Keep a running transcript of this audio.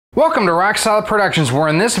Welcome to Rock Solid Productions, where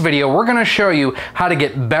in this video we're going to show you how to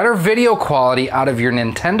get better video quality out of your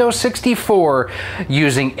Nintendo 64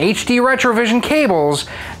 using HD Retrovision cables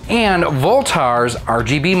and Voultar's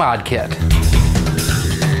RGB Mod Kit.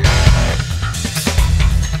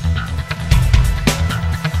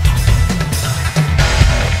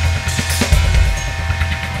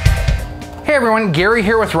 Hey everyone, Gary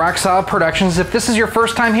here with Rock Solid Productions. If this is your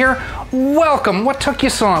first time here, welcome. What took you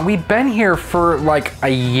so long? We've been here for like a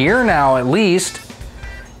year now at least.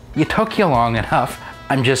 It took you long enough.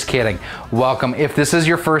 I'm just kidding. Welcome. If this is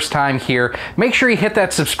your first time here, make sure you hit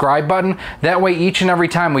that subscribe button. That way each and every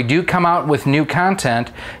time we do come out with new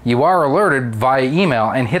content, you are alerted via email,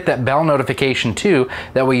 and hit that bell notification too.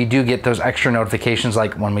 That way you do get those extra notifications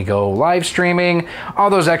like when we go live streaming, all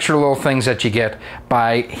those extra little things that you get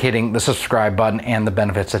by hitting the subscribe button and the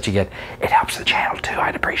benefits that you get. It helps the channel too.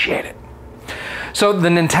 I'd appreciate it. So the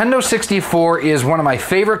Nintendo 64 is one of my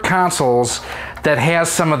favorite consoles that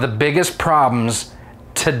has some of the biggest problems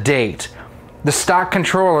to date. The stock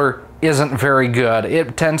controller isn't very good.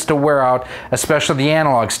 It tends to wear out, especially the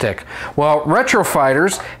analog stick. Well, Retro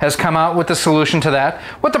Fighters has come out with a solution to that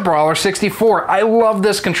with the Brawler 64. I love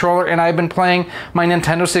this controller, and I've been playing my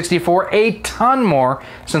Nintendo 64 a ton more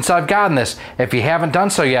since I've gotten this. If you haven't done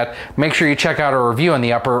so yet, make sure you check out our review in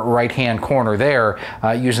the upper right hand corner there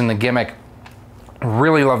using the gimmick.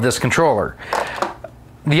 Really love this controller.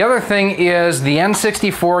 The other thing is the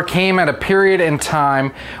N64 came at a period in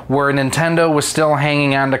time where Nintendo was still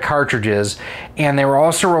hanging on to cartridges, and they were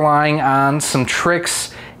also relying on some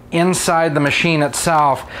tricks inside the machine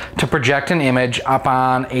itself to project an image up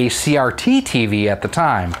on a CRT TV at the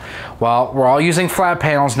time. Well, we're all using flat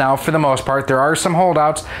panels now for the most part. There are some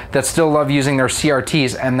holdouts that still love using their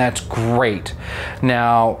CRTs, and that's great.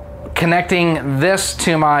 Now, connecting this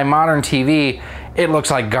to my modern TV, it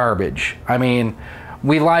looks like garbage. I mean,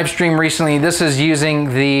 we live streamed recently. This is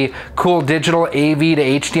using the cool digital AV to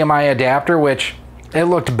HDMI adapter, which it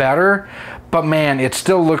looked better, but man, it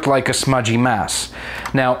still looked like a smudgy mess.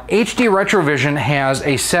 Now, HD Retrovision has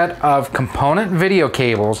a set of component video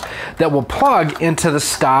cables that will plug into the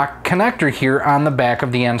stock connector here on the back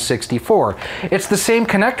of the N64. It's the same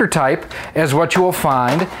connector type as what you will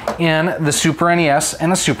find in the Super NES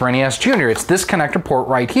and the Super NES Junior. It's this connector port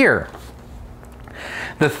right here.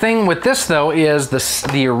 The thing with this though is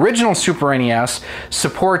the original Super NES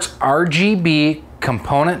supports RGB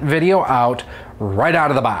component video out right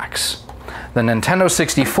out of the box. The Nintendo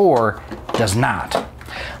 64 does not.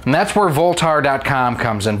 And that's where Voultar.com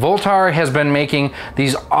comes in. Voultar has been making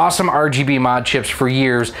these awesome RGB mod chips for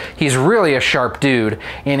years. He's really a sharp dude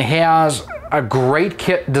and has a great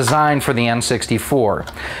kit designed for the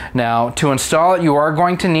N64. Now, to install it, you are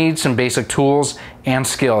going to need some basic tools and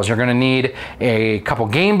skills. You're going to need a couple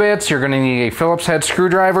game bits. You're going to need a Phillips head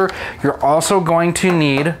screwdriver. You're also going to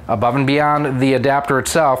need, above and beyond the adapter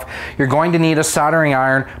itself, you're going to need a soldering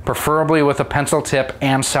iron, preferably with a pencil tip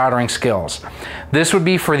and soldering skills. This would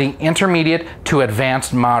be for the intermediate to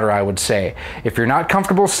advanced modder, I would say. If you're not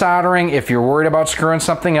comfortable soldering, if you're worried about screwing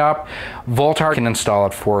something up, Voultar can install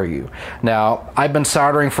it for you. Now, I've been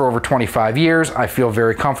soldering for over 25 years. I feel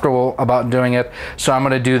very comfortable about doing it, so I'm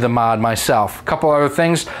going to do the mod myself. A couple other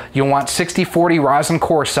things: you'll want 6040 rosin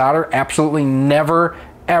core solder. Absolutely never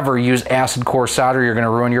ever use acid core solder. You're going to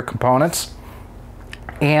ruin your components.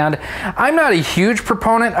 And I'm not a huge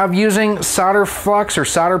proponent of using solder flux or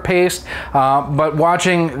solder paste, but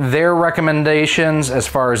watching their recommendations as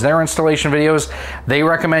far as their installation videos, they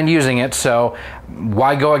recommend using it, so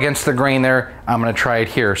why go against the grain there? I'm going to try it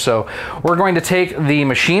here. So we're going to take the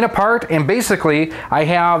machine apart, and basically I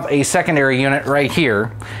have a secondary unit right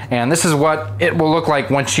here, and this is what it will look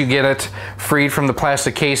like once you get it freed from the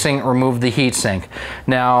plastic casing, remove the heatsink.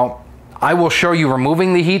 Now, I will show you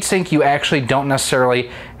removing the heatsink. You actually don't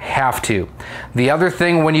necessarily have to. The other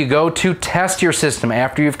thing, when you go to test your system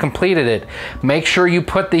after you've completed it, make sure you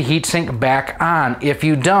put the heatsink back on. If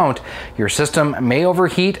you don't, your system may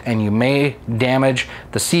overheat and you may damage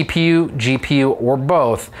the CPU, GPU, or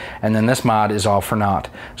both, and then this mod is all for naught.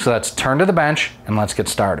 So let's turn to the bench and let's get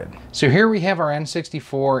started. So here we have our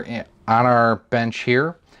N64 on our bench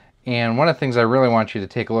here, and one of the things I really want you to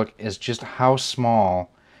take a look is just how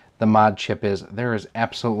small the mod chip is. There is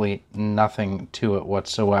absolutely nothing to it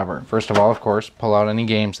whatsoever. First of all, of course, pull out any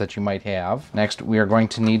games that you might have. Next, we are going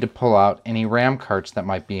to need to pull out any RAM carts that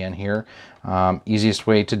might be in here. Easiest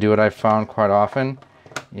way to do it, I've found quite often,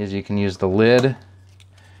 is you can use the lid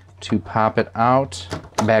to pop it out.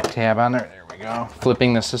 Back tab on there. There we go.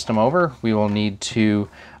 Flipping the system over, we will need to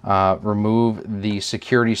remove the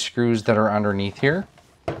security screws that are underneath here.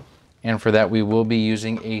 And for that, we will be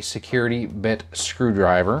using a security bit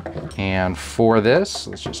screwdriver. And for this,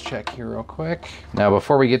 let's just check here real quick. Now,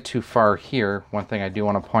 before we get too far here, one thing I do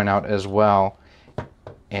want to point out as well,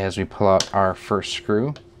 as we pull out our first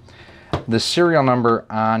screw, the serial number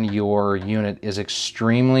on your unit is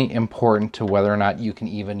extremely important to whether or not you can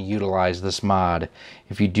even utilize this mod.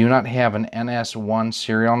 If you do not have an NS1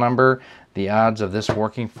 serial number, the odds of this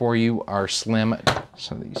working for you are slim.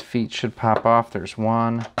 So these feet should pop off. There's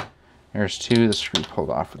one. There's two. The screw pulled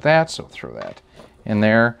off with that, so throw that in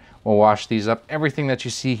there. We'll wash these up. Everything that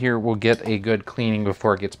you see here will get a good cleaning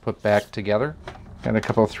before it gets put back together. Got a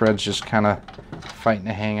couple of threads just kind of fighting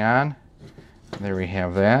to hang on. There we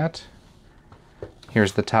have that.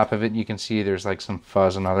 Here's the top of it. You can see there's like some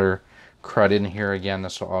fuzz and other crud in here. Again,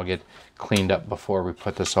 this will all get cleaned up before we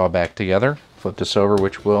put this all back together. Flip this over,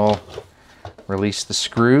 which will release the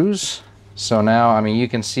screws. So now, I mean, you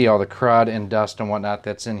can see all the crud and dust and whatnot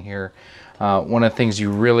that's in here. One of the things you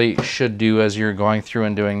really should do as you're going through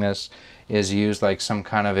and doing this is use like some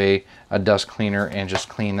kind of a dust cleaner and just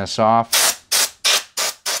clean this off.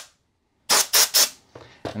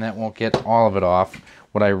 And that won't get all of it off.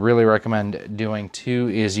 What I really recommend doing too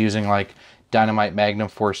is using like Dynamite Magnum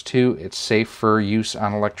Force 2. It's safe for use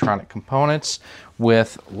on electronic components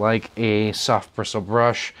with like a soft bristle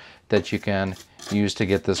brush that you can use to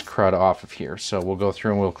get this crud off of here. So we'll go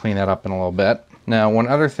through and we'll clean that up in a little bit. Now, one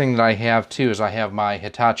other thing that I have too is I have my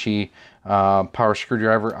Hitachi power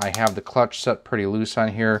screwdriver. I have the clutch set pretty loose on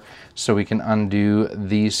here so we can undo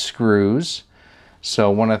these screws.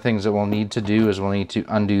 So one of the things that we'll need to do is we'll need to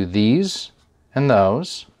undo these and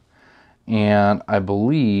those. And I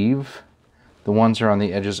believe the ones that are on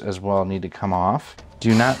the edges as well need to come off.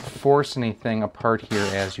 Do not force anything apart here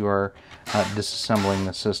as you are disassembling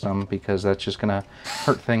the system, because that's just going to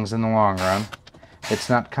hurt things in the long run. It's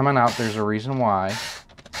not coming out. There's a reason why.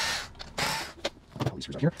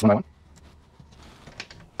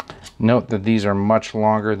 Note that these are much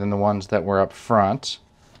longer than the ones that were up front.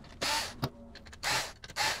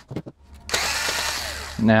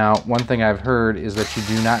 Now, one thing I've heard is that you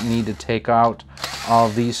do not need to take out all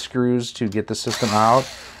of these screws to get the system out.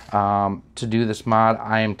 To do this mod,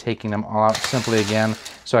 I am taking them all out simply again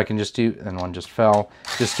so I can just do, and one just fell,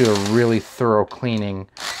 just do a really thorough cleaning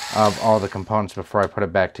of all the components before I put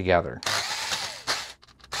it back together.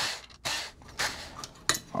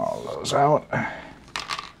 All those out.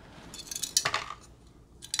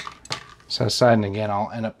 Set aside, and again,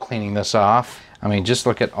 I'll end up cleaning this off. I mean, just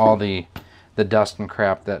look at all the dust and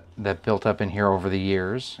crap that built up in here over the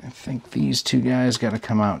years. I think these two guys got to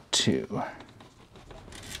come out too.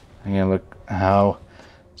 Again, look how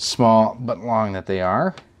small but long that they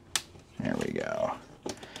are. There we go.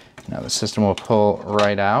 Now the system will pull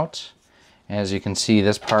right out. As you can see,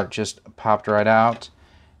 this part just popped right out,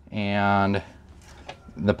 and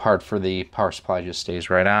the part for the power supply just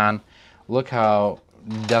stays right on. Look how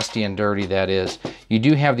dusty and dirty that is. You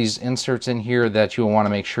do have these inserts in here that you'll want to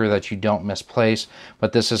make sure that you don't misplace,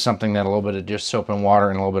 but this is something that a little bit of just soap and water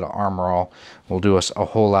and a little bit of Armor All will do us a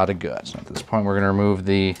whole lot of good. So at this point, we're going to remove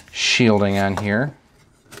the shielding on here.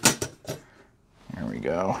 There we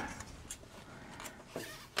go.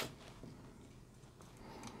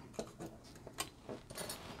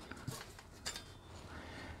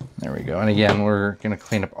 There we go. And again, we're going to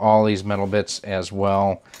clean up all these metal bits as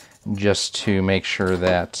well, just to make sure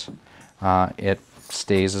that it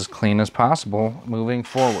stays as clean as possible moving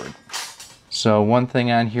forward. So one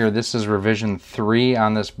thing on here, this is revision 3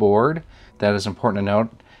 on this board. That is important to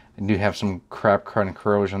note. I do have some crap, crud, and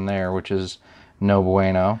corrosion there, which is no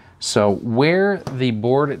bueno. So where the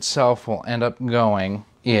board itself will end up going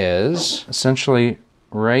is essentially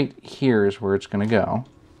right here is where it's going to go.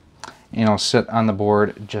 And it'll sit on the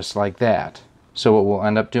board just like that. So what we'll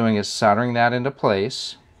end up doing is soldering that into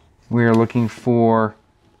place. We are looking for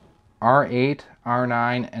R8,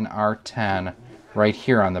 R9, and R10. Right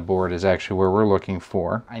here on the board is actually where we're looking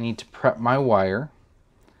for. I need to prep my wire.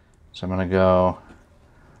 So I'm going to go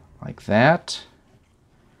like that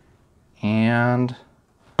and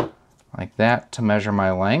like that to measure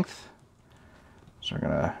my length. So we're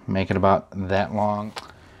going to make it about that long.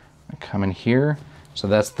 Come in here. So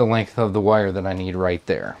that's the length of the wire that I need right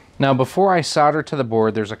there. Now, before I solder to the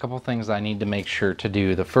board, there's a couple things I need to make sure to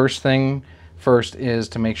do. The first thing first is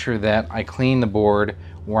to make sure that I clean the board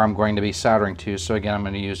where I'm going to be soldering to. So again, I'm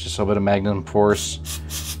going to use just a little bit of Magnum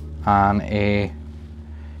Force on a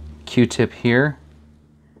Q-tip here.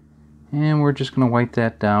 And we're just going to wipe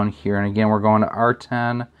that down here. And again, we're going to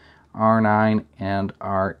R10, R9, and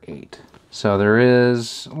R8. So there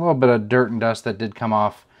is a little bit of dirt and dust that did come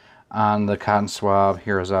off on the cotton swab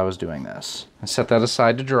here as I was doing this. I set that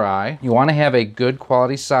aside to dry. You want to have a good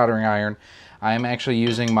quality soldering iron. I am actually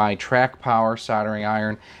using my Track Power soldering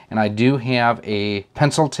iron, and I do have a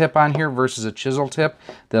pencil tip on here versus a chisel tip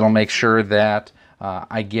that'll make sure that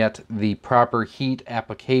I get the proper heat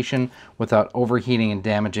application without overheating and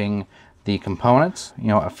damaging the components. You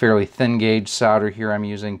know, a fairly thin gauge solder here I'm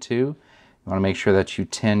using too. You want to make sure that you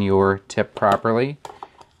tin your tip properly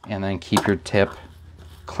and then keep your tip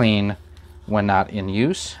clean when not in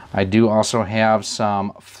use. I do also have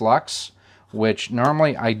some flux, which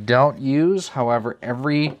normally I don't use. However,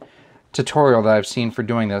 every tutorial that I've seen for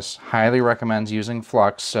doing this highly recommends using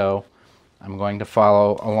flux, so I'm going to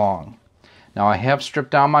follow along. Now I have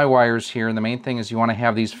stripped down my wires here, and the main thing is you want to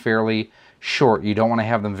have these fairly short. You don't want to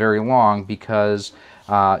have them very long because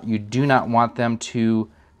you do not want them to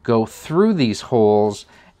go through these holes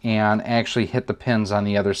and actually hit the pins on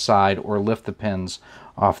the other side or lift the pins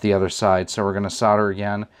off the other side. So we're going to solder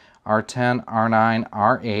again R10, R9,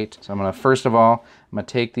 R8. So I'm going to, first of all, I'm going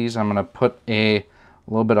to take these, I'm going to put a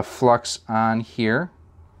little bit of flux on here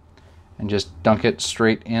and just dunk it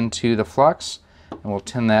straight into the flux, and we'll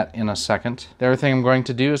tin that in a second. The other thing I'm going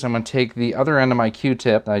to do is I'm going to take the other end of my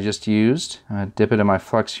Q-tip that I just used, dip it in my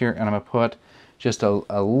flux here, and I'm going to put just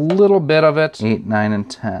a little bit of it, 8, 9, and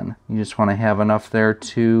 10. You just want to have enough there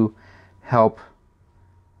to help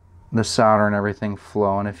the solder and everything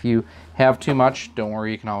flow. And if you have too much, don't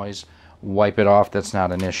worry, you can always wipe it off. That's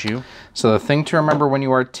not an issue. So the thing to remember when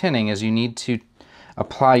you are tinning is you need to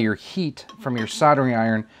apply your heat from your soldering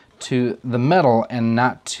iron to the metal and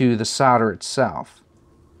not to the solder itself.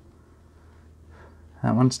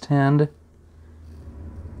 That one's tinned.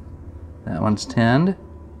 That one's tinned.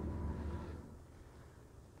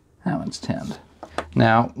 That one's tinned.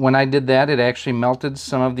 Now, when I did that, it actually melted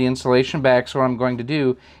some of the insulation back, so what I'm going to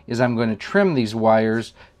do is I'm going to trim these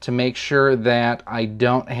wires to make sure that I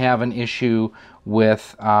don't have an issue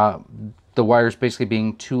with the wires basically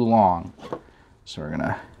being too long. So we're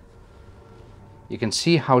gonna, you can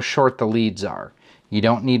see how short the leads are. You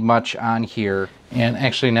don't need much on here. And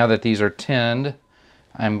actually, now that these are tinned,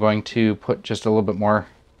 I'm going to put just a little bit more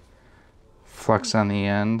flux on the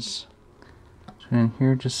ends. So in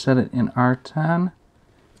here, just set it in R10.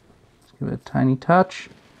 Let's give it a tiny touch.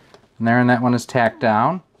 And there, and that one is tacked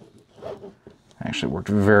down. Actually worked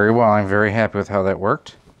very well. I'm very happy with how that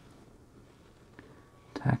worked.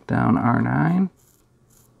 Tack down R9.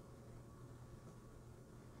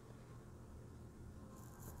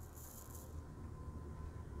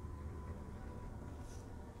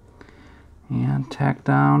 And tack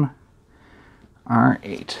down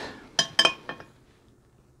R8.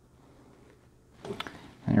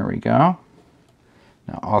 There we go.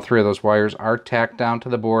 Now all three of those wires are tacked down to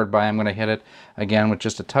the board, but I'm going to hit it again with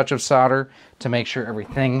just a touch of solder to make sure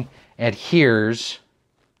everything adheres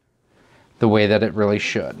the way that it really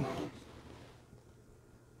should.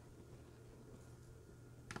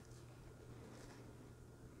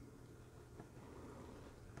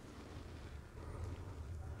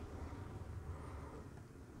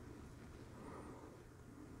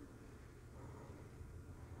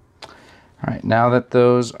 All right, now that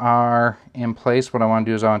those are in place, what I want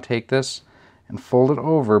to do is I want to take this and fold it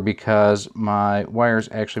over because my wires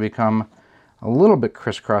actually become a little bit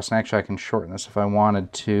crisscross, and actually I can shorten this if I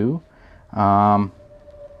wanted to. But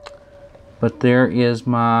there is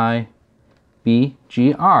my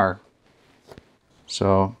BGR.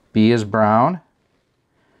 So B is brown,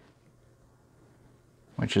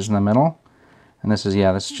 which is in the middle. And this is,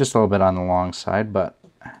 yeah, this is just a little bit on the long side, but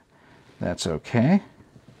that's okay.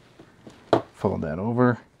 Fold that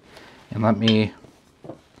over, and let me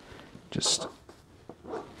just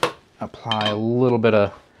apply a little bit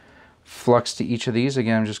of flux to each of these.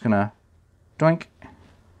 Again, I'm just gonna doink,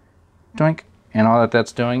 doink, and all that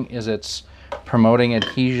that's doing is it's promoting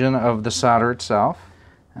adhesion of the solder itself.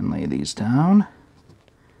 And lay these down.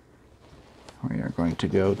 We are going to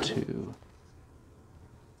go to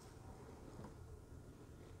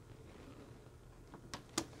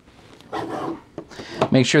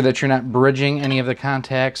make sure that you're not bridging any of the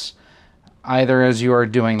contacts either as you are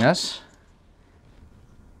doing this.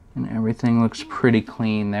 And everything looks pretty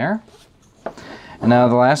clean there. And now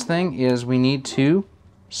the last thing is we need to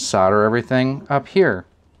solder everything up here.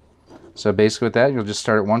 So basically with that, you'll just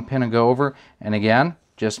start at one pin and go over. And again,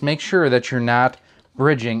 just make sure that you're not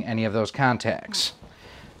bridging any of those contacts.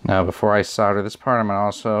 Now before I solder this part, I'm going to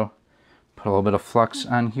also put a little bit of flux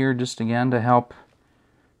on here just again to help.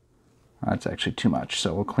 That's actually too much,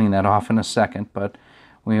 so we'll clean that off in a second, but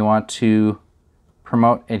we want to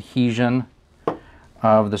promote adhesion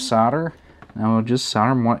of the solder. Now we'll just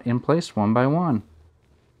solder them in place one by one.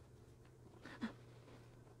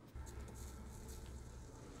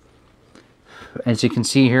 But as you can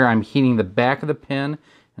see here, I'm heating the back of the pin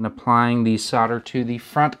and applying the solder to the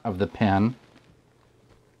front of the pin.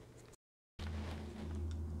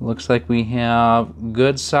 Looks like we have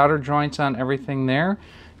good solder joints on everything there.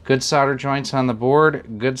 Good solder joints on the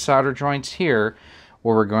board, good solder joints here.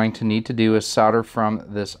 What we're going to need to do is solder from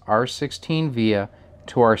this R16 via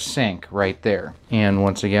to our sink right there. And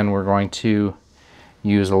once again, we're going to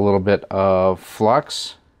use a little bit of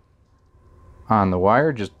flux on the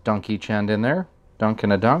wire. Just dunk each end in there, dunk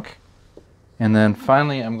and a dunk. And then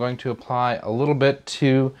finally, I'm going to apply a little bit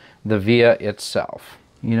to the via itself.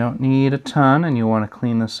 You don't need a ton, and you want to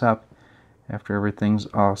clean this up after everything's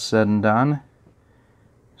all said and done.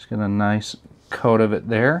 Just get a nice coat of it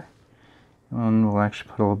there. And we'll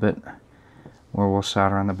actually put a little bit where we'll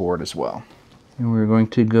solder on the board as well. And we're going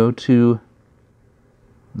to go to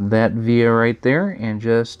that via right there and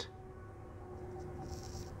just,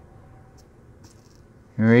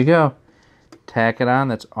 here we go. Tack it on,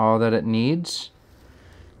 that's all that it needs.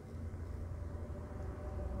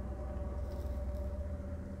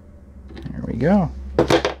 There we go.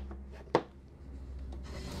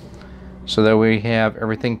 So that we have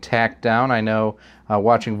everything tacked down. I know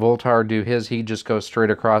watching Voultar do his, he just goes straight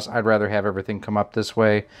across. I'd rather have everything come up this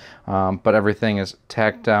way, but everything is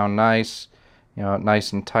tacked down nice, you know,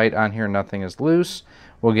 nice and tight on here. Nothing is loose.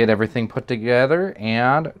 We'll get everything put together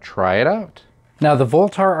and try it out. Now the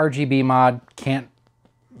Voultar RGB mod can't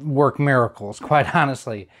work miracles, quite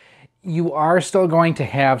honestly. You are still going to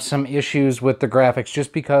have some issues with the graphics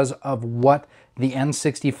just because of what the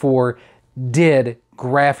N64 did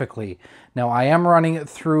graphically. Now I am running it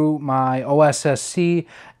through my OSSC,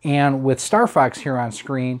 and with Star Fox here on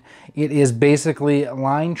screen, it is basically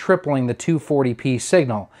line tripling the 240p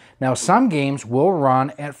signal. Now some games will run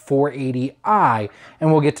at 480i,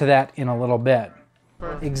 and we'll get to that in a little bit.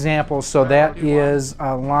 Examples, so that is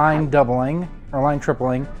line doubling, or line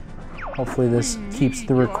tripling. Hopefully this keeps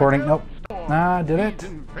the recording. Nope. Did it?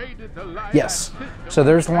 Yes. So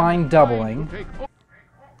there's line doubling.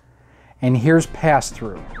 And here's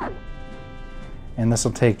pass-through. And this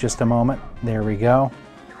will take just a moment. There we go.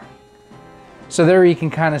 So there you can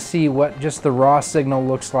kind of see what just the raw signal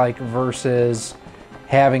looks like versus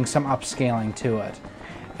having some upscaling to it.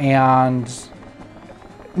 And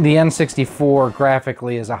the N64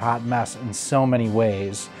 graphically is a hot mess in so many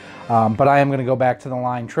ways. But I am going to go back to the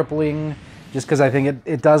line tripling just because I think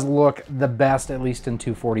it does look the best, at least in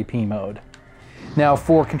 240p mode. Now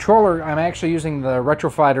for controller, I'm actually using the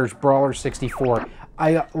Retrofighter's Brawler 64.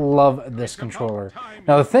 I love this controller.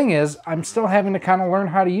 Now the thing is, I'm still having to kind of learn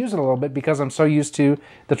how to use it a little bit because I'm so used to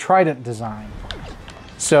the Trident design.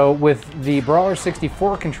 So with the Brawler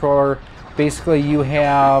 64 controller, basically you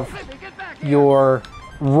have your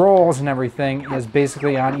rolls and everything is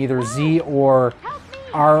basically on either Z or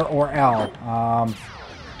R or L.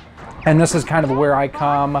 And this is kind of where I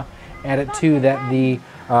come at it too, that the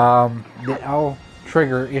L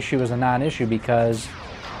trigger issue is a non-issue because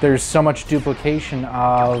there's so much duplication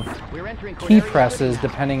of key presses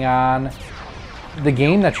depending on the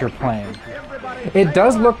game that you're playing. It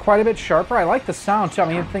does look quite a bit sharper. I like the sound too. I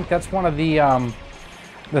mean, I think that's one of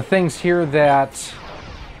the things here that,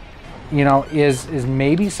 you know, is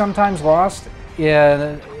maybe sometimes lost.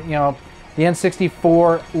 In, you know, the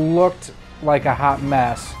N64 looked like a hot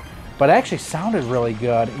mess, but actually sounded really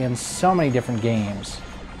good in so many different games.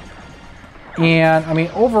 And I mean,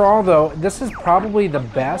 overall though, this is probably the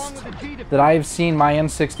best that I've seen my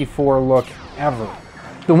N64 look ever.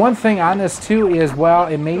 The one thing on this too is, well,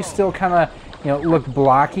 it may still kind of, you know, look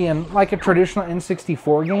blocky and like a traditional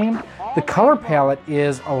N64 game, the color palette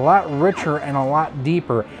is a lot richer and a lot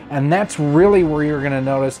deeper, and that's really where you're going to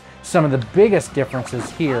notice some of the biggest differences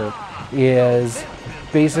here is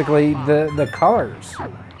basically the colors.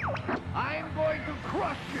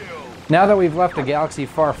 Now that we've left a galaxy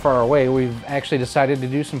far, far away, we've actually decided to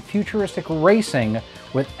do some futuristic racing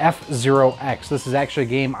with F-Zero X. This is actually a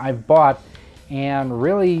game I've bought and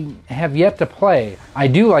really have yet to play. I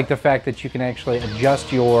do like the fact that you can actually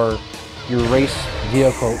adjust your race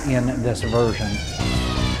vehicle in this version.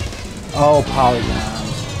 Oh, polygons.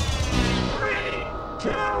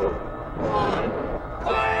 3, 2, 1.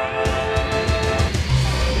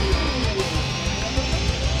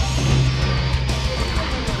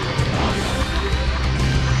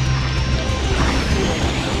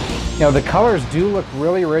 You know, the colors do look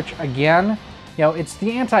really rich. Again, you know, it's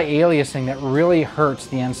the anti-aliasing that really hurts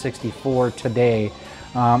the N64 today.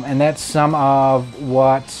 And that's some of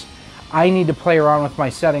what I need to play around with my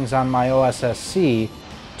settings on my OSSC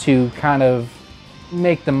to kind of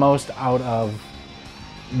make the most out of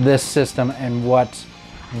this system and what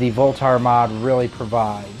the Voultar mod really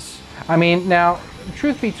provides. I mean, now,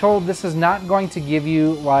 truth be told, this is not going to give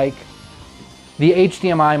you like the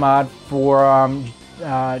HDMI mod for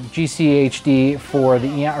GCHD for the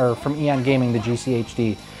Eon, or from Eon Gaming, the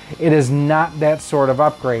GCHD. It is not that sort of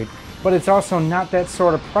upgrade, but it's also not that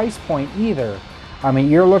sort of price point either. I mean,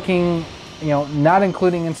 you're looking, you know, not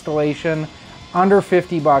including installation, under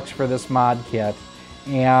 50 bucks for this mod kit,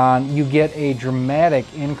 and you get a dramatic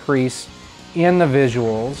increase in the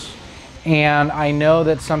visuals. And I know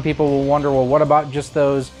that some people will wonder, well, what about just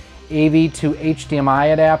those AV to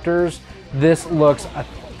HDMI adapters? This looks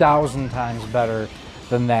 1,000 times better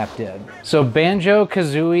than that did. So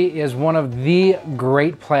Banjo-Kazooie is one of the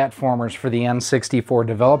great platformers for the N64,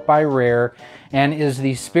 developed by Rare, and is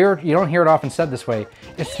the spirit, you don't hear it often said this way,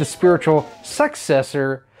 it's the spiritual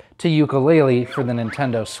successor to Yooka-Laylee for the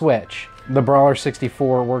Nintendo Switch. The Brawler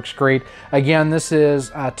 64 works great. Again, this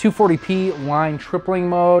is 240p line tripling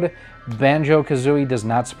mode. Banjo-Kazooie does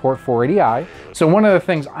not support 480i. So one of the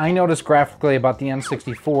things I noticed graphically about the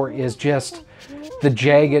N64 is just the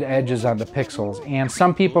jagged edges on the pixels. And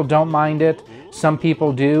some people don't mind it, some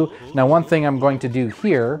people do. Now one thing I'm going to do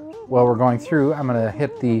here, while we're going through, I'm going to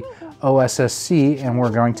hit the OSSC and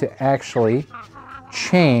we're going to actually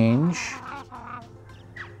change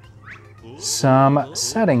some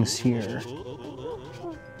settings here.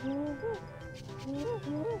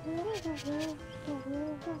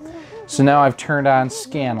 So now I've turned on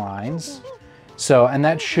scan lines. So, and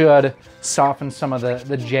that should soften some of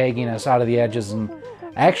the jagginess out of the edges, and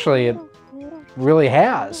actually it really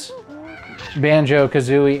has.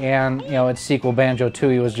 Banjo-Kazooie and, you know, its sequel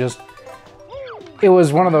Banjo-Tooie was just, it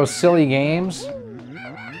was one of those silly games,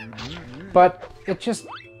 but it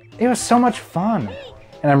was so much fun.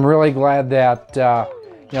 And I'm really glad that,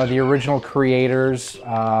 you know, the original creators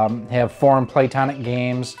have formed Playtonic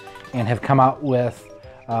Games and have come out with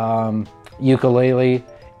Yooka-Laylee.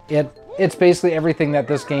 It's basically everything that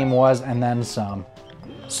this game was and then some.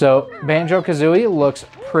 So Banjo-Kazooie looks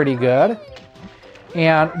pretty good.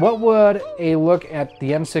 And what would a look at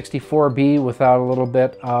the N64 be without a little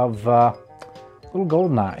bit of little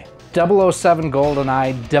GoldenEye? 007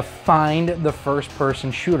 GoldenEye defined the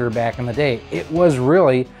first-person shooter back in the day. It was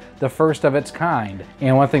really the first of its kind.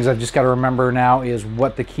 And one of the things I've just got to remember now is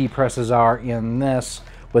what the key presses are in this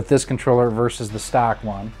with this controller versus the stock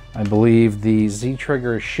one. I believe the Z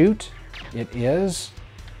trigger is shoot. It is.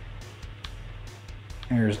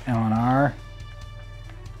 There's L and R.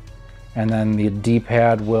 And then the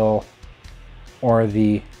D-pad will, or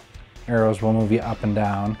the arrows will move you up and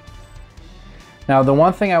down. Now, the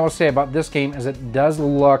one thing I will say about this game is it does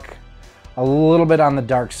look a little bit on the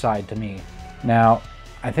dark side to me. Now,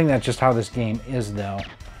 I think that's just how this game is, though.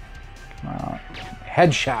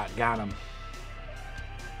 Headshot, got him.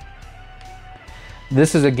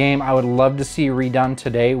 This is a game I would love to see redone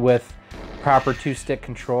today with proper two-stick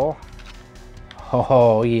control.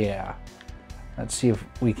 Oh, yeah. Let's see if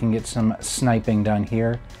we can get some sniping done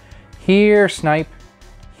here. Here, snipe.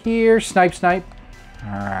 Here, snipe, snipe. All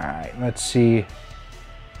right, let's see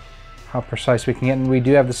how precise we can get. And we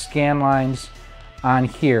do have the scan lines on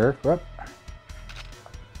here. Whoop.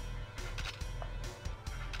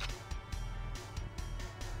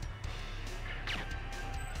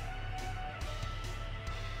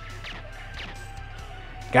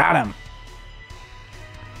 Got him.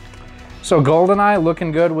 So GoldenEye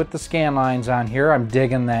looking good with the scan lines on here. I'm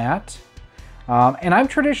digging that. And I'm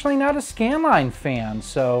traditionally not a scanline fan,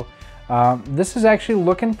 so this is actually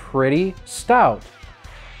looking pretty stout.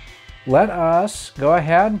 Let us go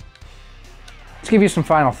ahead. Let's give you some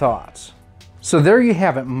final thoughts. So there you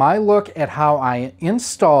have it, my look at how I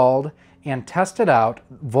installed and tested out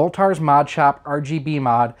Voultar's Mod Shop RGB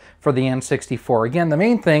mod for the N64. Again, the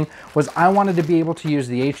main thing was I wanted to be able to use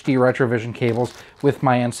the HD Retrovision cables with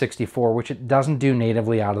my N64, which it doesn't do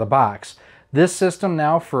natively out of the box. This system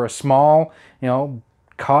now, for a small, you know,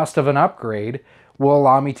 cost of an upgrade, will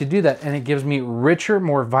allow me to do that, and it gives me richer,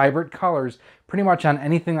 more vibrant colors pretty much on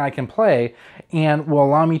anything I can play, and will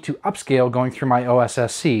allow me to upscale going through my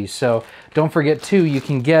OSSC. So don't forget too, you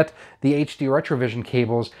can get the HD Retrovision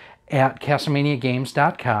cables at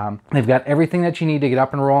CastlemaniaGames.com. They've got everything that you need to get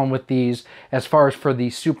up and rolling with these as far as for the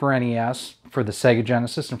Super NES, for the Sega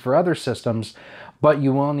Genesis, and for other systems, but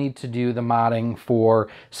you will need to do the modding for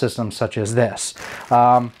systems such as this.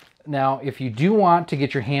 Now, if you do want to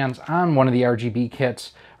get your hands on one of the RGB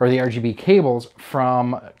kits or the RGB cables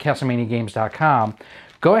from CastlemaniaGames.com,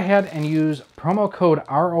 go ahead and use promo code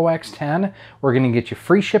ROX10. We're going to get you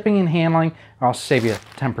free shipping and handling. I'll save you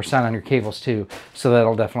 10% on your cables too, so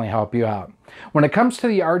that'll definitely help you out. When it comes to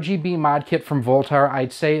the RGB mod kit from Voultar,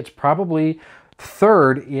 I'd say it's probably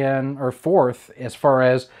third in, or fourth, as far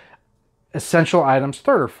as essential items,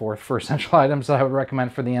 third or fourth for essential items that I would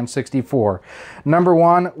recommend for the N64. Number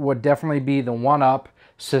one would definitely be the 1UP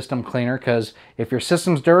system cleaner, because if your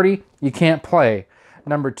system's dirty, you can't play.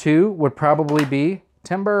 Number two would probably be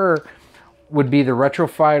the Retro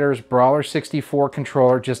Fighters Brawler 64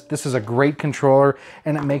 controller. This is a great controller,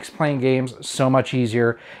 and it makes playing games so much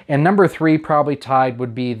easier. And number three, probably tied,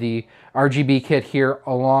 would be the RGB kit here,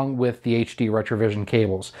 along with the HD Retrovision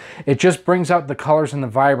cables. It just brings out the colors and the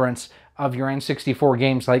vibrance of your N64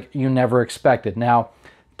 games like you never expected. Now,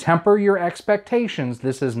 temper your expectations.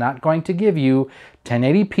 This is not going to give you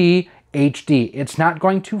 1080p HD. It's not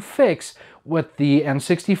going to fix what the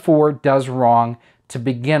N64 does wrong to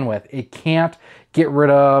begin with. It can't get rid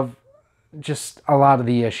of just a lot of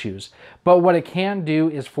the issues. But what it can do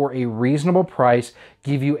is, for a reasonable price,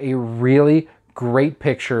 give you a really great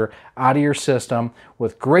picture out of your system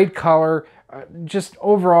with great color, just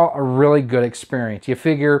overall a really good experience. You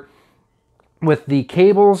figure with the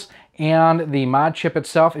cables and the mod chip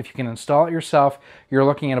itself, if you can install it yourself, you're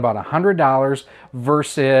looking at about $100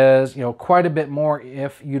 versus, quite a bit more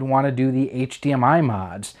if you'd want to do the HDMI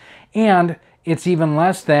mods. And it's even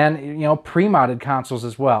less than, pre-modded consoles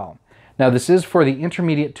as well. Now, this is for the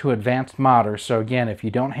intermediate to advanced modders. So again, if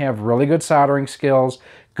you don't have really good soldering skills,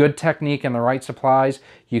 good technique, and the right supplies,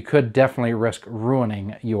 you could definitely risk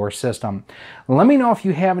ruining your system. Let me know if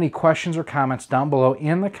you have any questions or comments down below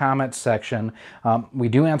in the comments section. We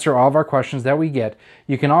do answer all of our questions that we get.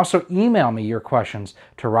 You can also email me your questions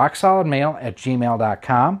to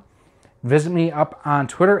rocksolidmail@gmail.com. Visit me up on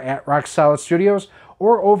Twitter at RockSolidStudios,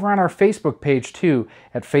 or over on our Facebook page too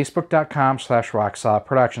at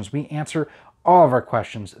facebook.com/RockSolidProductions. We answer all of our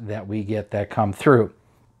questions that we get that come through.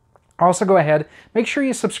 Also, go ahead, make sure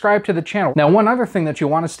you subscribe to the channel. Now, one other thing that you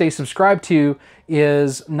want to stay subscribed to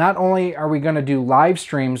is, not only are we going to do live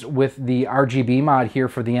streams with the RGB mod here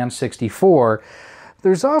for the N64,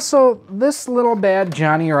 there's also this little bad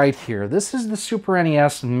Johnny right here. This is the Super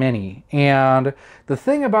NES Mini. And the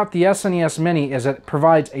thing about the SNES Mini is it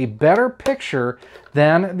provides a better picture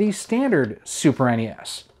than the standard Super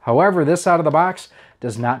NES. However, this out of the box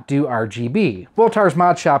does not do RGB. Voultar's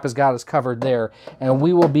Mod Shop has got us covered there, and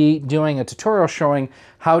we will be doing a tutorial showing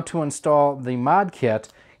how to install the mod kit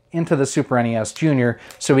into the Super NES Junior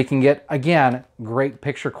so we can get, again, great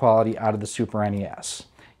picture quality out of the Super NES.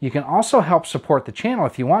 You can also help support the channel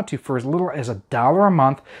if you want to for as little as $1 a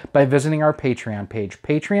month by visiting our Patreon page,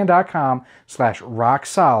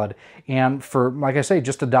 patreon.com/rocksolid. And for, like I say,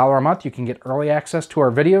 just $1 a month, you can get early access to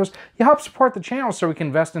our videos. You help support the channel so we can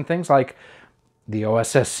invest in things like the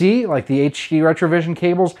OSSC, like the HD Retrovision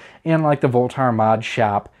cables, and like the Voultar Mod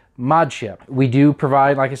Shop mod chip. We do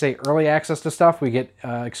provide, like I say, early access to stuff. We get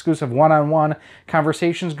exclusive one-on-one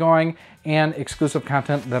conversations going and exclusive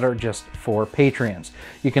content that are just for Patreons.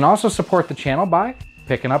 You can also support the channel by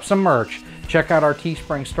picking up some merch. Check out our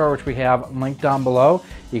Teespring store, which we have linked down below.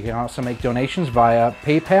 You can also make donations via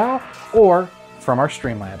PayPal or from our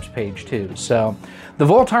Streamlabs page too. So the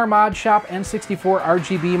Voultar Mod Shop N64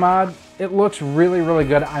 RGB mod, it looks really, really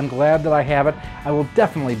good. I'm glad that I have it. I will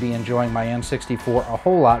definitely be enjoying my N64 a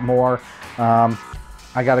whole lot more.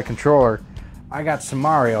 I got a controller. I got some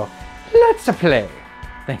Mario. Let's play.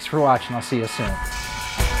 Thanks for watching. I'll see you soon.